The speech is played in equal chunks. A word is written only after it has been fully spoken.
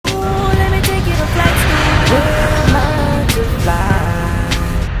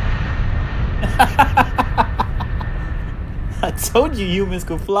I told you humans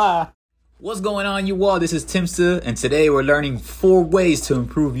could fly. What's going on, you all? This is Timster, and today we're learning 4 ways to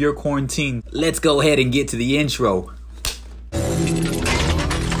improve your quarantine. Let's go ahead and get to the intro.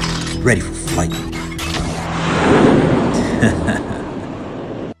 Ready for flight.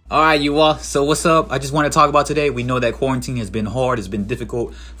 Alright, you all, so what's up? I just want to talk about today. We know that quarantine has been hard, it's been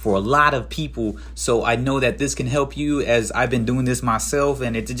difficult for a lot of people. So I know that this can help you, as I've been doing this myself,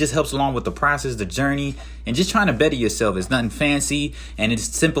 and it just helps along with the process, the journey, and just trying to better yourself. It's nothing fancy, and it's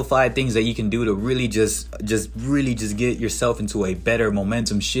simplified things that you can do to really just get yourself into a better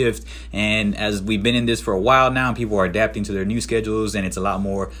momentum shift. And as we've been in this for a while now, people are adapting to their new schedules, and it's a lot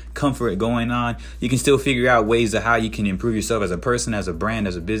more comfort going on. You can still figure out ways of how you can improve yourself as a person, as a brand,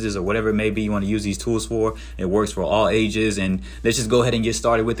 as a business, or whatever it may be you want to use these tools for. It works for all ages, and let's just go ahead and get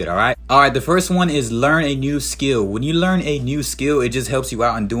started with it. All right, the first one is learn a new skill. When you learn a new skill, it just helps you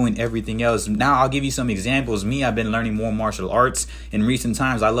out in doing everything else. Now I'll give you some examples. Me, I've been learning more martial arts in recent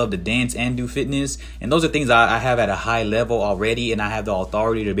times. I love to dance and do fitness, and those are things I have at a high level already, and I have the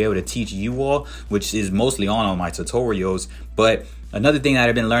authority to be able to teach you all, which is mostly on my tutorials. But another thing that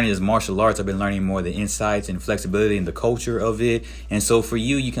I've been learning is martial arts. I've been learning more of the insights and flexibility and the culture of it. And so for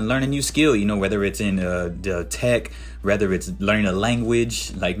you can learn a new skill, you know, whether it's in the tech, whether it's learning a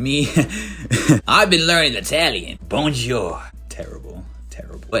language like me. I've been learning Italian. Bonjour. Terrible.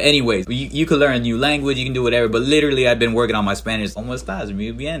 But anyways, you can learn a new language, you can do whatever. But literally, I've been working on my Spanish. ¿Cómo estás?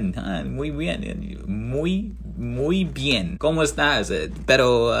 Muy bien. Muy bien. Muy bien. ¿Cómo estás?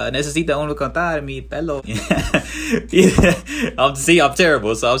 Pero necesita uno cortar mi pelo. I'm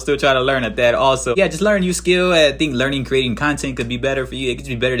terrible, so I'm still trying to learn at that also. Yeah, just learn a new skill. I think creating content could be better for you. It could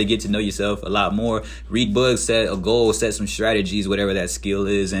be better to get to know yourself a lot more. Read books, set a goal, set some strategies, whatever that skill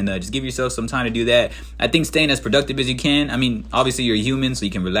is, and just give yourself some time to do that. I think staying as productive as you can. I mean, obviously you're human, so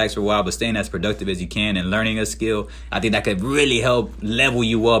you can relax for a while, but staying as productive as you can and learning a skill, I think that could really help level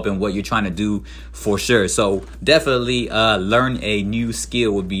you up in what you're trying to do for sure. So definitely learn a new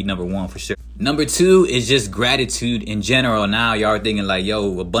skill would be number 1 for sure. Number 2 is just gratitude in general. Now y'all are thinking like,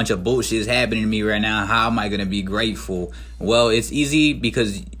 yo, a bunch of bullshit is happening to me right now. How am I going to be grateful? Well, it's easy,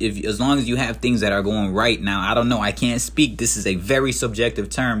 because as long as you have things that are going right now, I don't know, I can't speak. This is a very subjective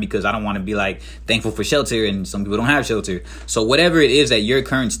term, because I don't want to be like thankful for shelter, and some people don't have shelter. So whatever it is at your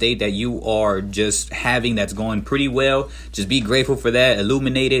current state that you are just having that's going pretty well, just be grateful for that,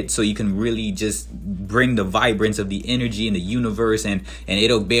 illuminate it, so you can really just bring the vibrance of the energy in the universe, and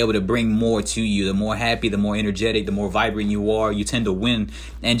it'll be able to bring more to you. The more happy, the more energetic, the more vibrant you are, you tend to win.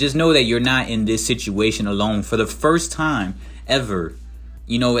 And just know that you're not in this situation alone. For the first time ever,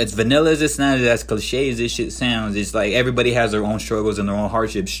 you know, as vanilla as it sounds, as cliche as this shit sounds, it's like everybody has their own struggles and their own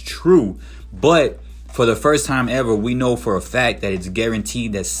hardships. True. But for the first time ever, we know for a fact that it's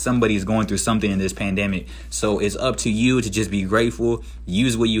guaranteed that somebody's going through something in this pandemic. So it's up to you to just be grateful,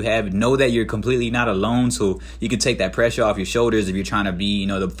 use what you have, know that you're completely not alone, so you can take that pressure off your shoulders if you're trying to be, you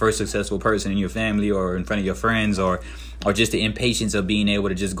know, the first successful person in your family or in front of your friends, or just the impatience of being able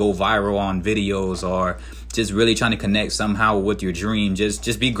to just go viral on videos, or just really trying to connect somehow with your dream.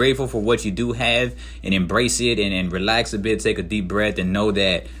 Just be grateful for what you do have and embrace it, and relax a bit, take a deep breath, and know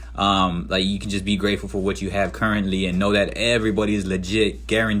that like you can just be grateful for what you have currently, and know that everybody is legit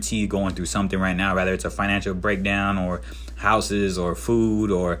guaranteed going through something right now, whether it's a financial breakdown or houses or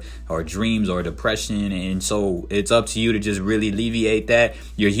food or dreams or depression. And so it's up to you to just really alleviate that.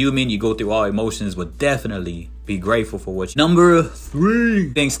 You're human, you go through all emotions, but definitely be grateful for what you. Number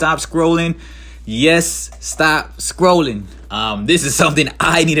 3, stop scrolling. Yes, stop scrolling. This is something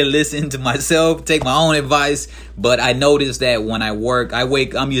I need to listen to myself, take my own advice. But I noticed that when I work,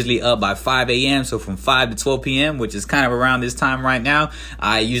 I'm usually up by 5 a.m. So from 5 to 12 p.m., which is kind of around this time right now,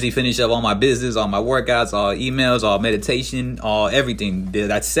 I usually finish up all my business, all my workouts, all emails, all meditation, all everything.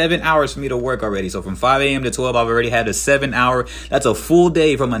 That's 7 hours for me to work already. So from 5 a.m. to 12, I've already had a 7-hour. That's a full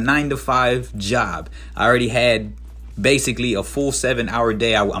day from a 9-to-5 job. I already had basically a full 7-hour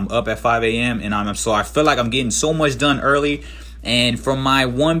day. I'm up at 5 a.m. and so I feel like I'm getting so much done early. And from my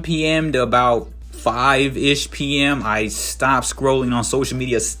 1 p.m. to about 5-ish p.m., I stop scrolling on social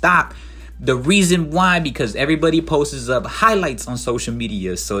media. Stop. The reason why, because everybody posts up highlights on social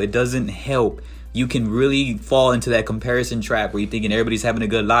media, so it doesn't help. You can really fall into that comparison trap where you're thinking everybody's having a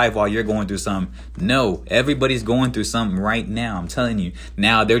good life while you're going through something. No, everybody's going through something right now. I'm telling you.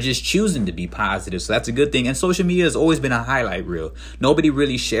 Now, they're just choosing to be positive. So that's a good thing. And social media has always been a highlight reel. Nobody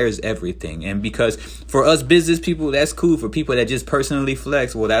really shares everything. And because for us business people, that's cool. For people that just personally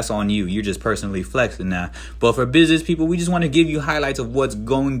flex, well, that's on you. You're just personally flexing now. But for business people, we just want to give you highlights of what's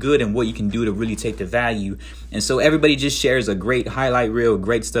going good and what you can do to really take the value. And so everybody just shares a great highlight reel,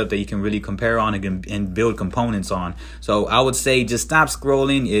 great stuff that you can really compare on and build components on. So I would say just stop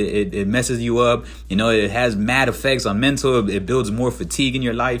scrolling. It messes you up. You know, it has mad effects on mental. It builds more fatigue in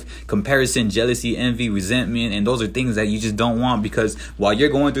your life, comparison, jealousy, envy, resentment, and those are things that you just don't want, because while you're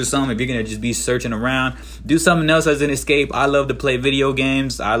going through something, if you're gonna just be searching around, do something else as an escape. I love to play video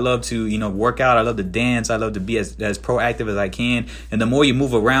games. I love to, you know, work out. I love to dance. I love to be as proactive as I can. And the more you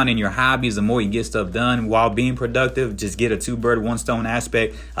move around in your hobbies, the more you get stuff done while being productive. Just get a 2-bird, 1-stone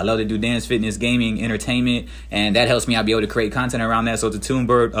aspect. I love to do dance, fitness, gaming, entertainment, and that helps me out be able to create content around that. So it's a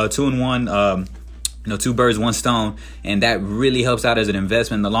 2-in-1, you know, 2 birds, 1 stone, and that really helps out as an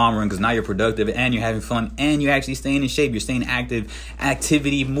investment in the long run, because now you're productive and you're having fun and you're actually staying in shape. You're staying active.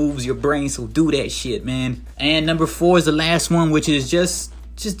 Activity moves your brain, so do that shit, man. And number 4 is the last one, which is just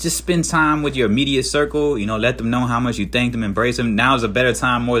spend time with your immediate circle. You know, let them know how much you thank them, embrace them. Now is a better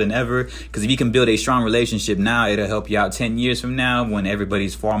time more than ever, because if you can build a strong relationship now, it'll help you out 10 years from now when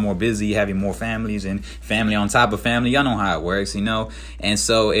everybody's far more busy, having more families and family on top of family. Y'all know how it works, you know. And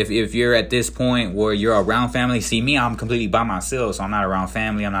so if you're at this point where you're around family, see me, I'm completely by myself, so I'm not around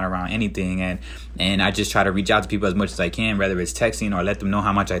family, I'm not around anything, and I just try to reach out to people as much as I can, whether it's texting or let them know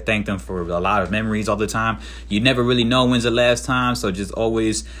how much I thank them for a lot of memories all the time. You never really know when's the last time, so just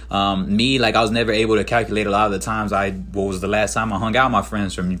always me, like, I was never able to calculate a lot of the times what was the last time I hung out with my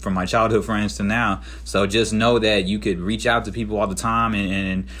friends from my childhood friends to now. So just know that you could reach out to people all the time,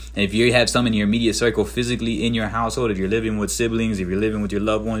 and if you have some in your immediate circle physically in your household, if you're living with siblings, if you're living with your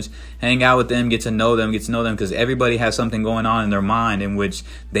loved ones, hang out with them, get to know them, because everybody has something going on in their mind in which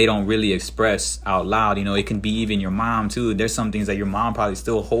they don't really express out loud. You know, it can be even your mom too. There's some things that your mom probably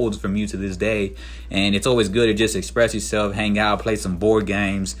still holds from you to this day, and it's always good to just express yourself, hang out, play some board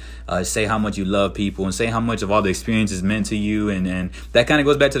games, say how much you love people, and say how much of all the experiences meant to you, and that kind of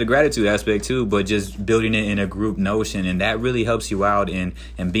goes back to the gratitude aspect too, but just building it in a group notion, and that really helps you out in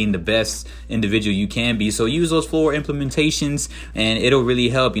being the best individual you can be. So use those 4 implementations and it'll really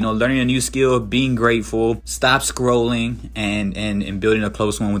help, you know, learning a new skill, being grateful, stop scrolling, and building a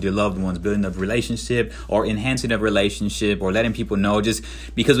close one with your loved ones, building a relationship or enhancing a relationship, or letting people know, just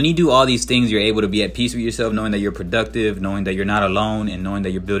because when you do all these things, you're able to be at peace with yourself, knowing that you're productive, knowing that you're not alone, and knowing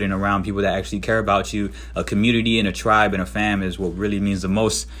that you're building around people that actually care about you. A community and a tribe and a fam is what really means the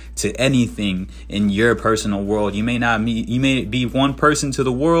most to anything in your personal world. You may be one person to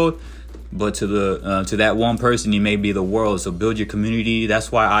the world, but to that one person, you may be the world. So build your community.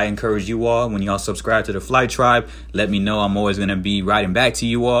 That's why I encourage you all, when y'all subscribe to the Flight Tribe, let me know. I'm always going to be writing back to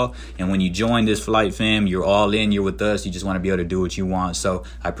you all. And when you join this Flight fam, you're all in, you're with us. You just want to be able to do what you want. So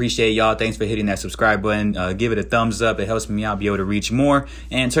I appreciate y'all. Thanks for hitting that subscribe button. Give it a thumbs up. It helps me out, be able to reach more,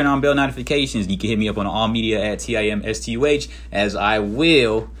 and turn on bell notifications. You can hit me up on all media at TIMSTUH, as I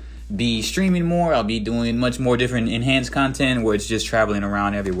will be streaming more. I'll be doing much more different enhanced content where it's just traveling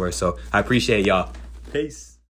around everywhere. So I appreciate y'all. Peace.